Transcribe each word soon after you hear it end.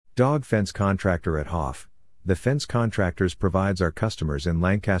Dog Fence Contractor at Hoff. The Fence Contractors provides our customers in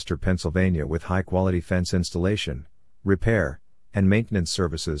Lancaster, Pennsylvania with high-quality fence installation, repair, and maintenance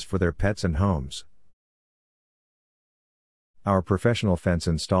services for their pets and homes. Our professional fence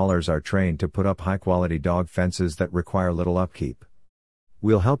installers are trained to put up high-quality dog fences that require little upkeep.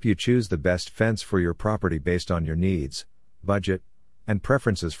 We'll help you choose the best fence for your property based on your needs, budget, and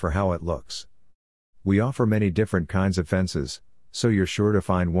preferences for how it looks. We offer many different kinds of fences, so you're sure to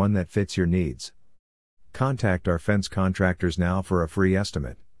find one that fits your needs. Contact our fence contractors now for a free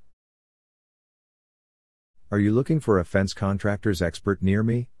estimate. Are you looking for a fence contractor's expert near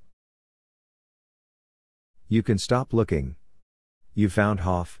me? You can stop looking. You found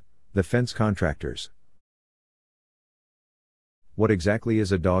Hoff, the Fence Contractors. What exactly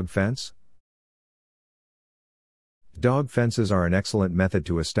is a dog fence? Dog fences are an excellent method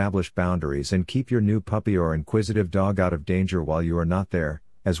to establish boundaries and keep your new puppy or inquisitive dog out of danger while you are not there,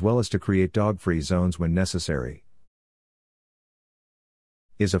 as well as to create dog-free zones when necessary.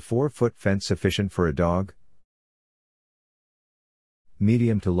 Is a 4-foot fence sufficient for a dog?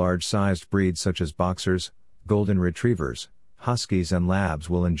 Medium to large-sized breeds such as boxers, golden retrievers, huskies and labs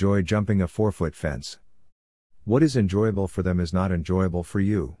will enjoy jumping a 4-foot fence. What is enjoyable for them is not enjoyable for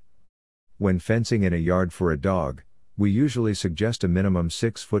you. When fencing in a yard for a dog, we usually suggest a minimum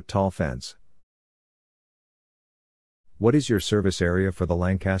 6-foot tall fence. What is your service area for the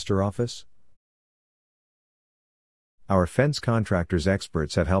Lancaster office? Our fence contractors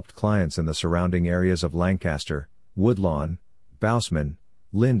experts have helped clients in the surrounding areas of Lancaster, Woodlawn, Bousman,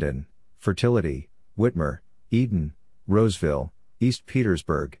 Linden, Fertility, Whitmer, Eden, Roseville, East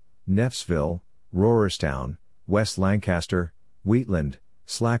Petersburg, Neffsville, Rohrerstown, West Lancaster, Wheatland,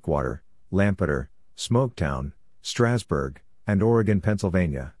 Slackwater, Lampeter, Smoketown, Strasburg, and Oregon,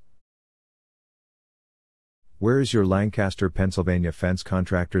 Pennsylvania. Where is your Lancaster, Pennsylvania fence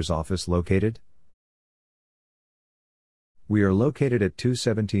contractor's office located? We are located at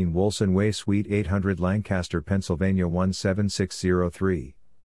 217 Wolson Way, Suite 800, Lancaster, Pennsylvania 17603.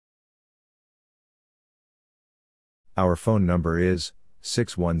 Our phone number is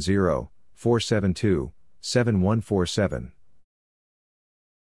 610-472-7147.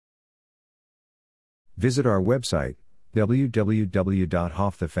 Visit our website,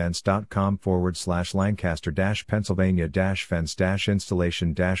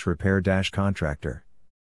 www.hoffthefence.com/Lancaster-Pennsylvania-fence-installation-repair-contractor.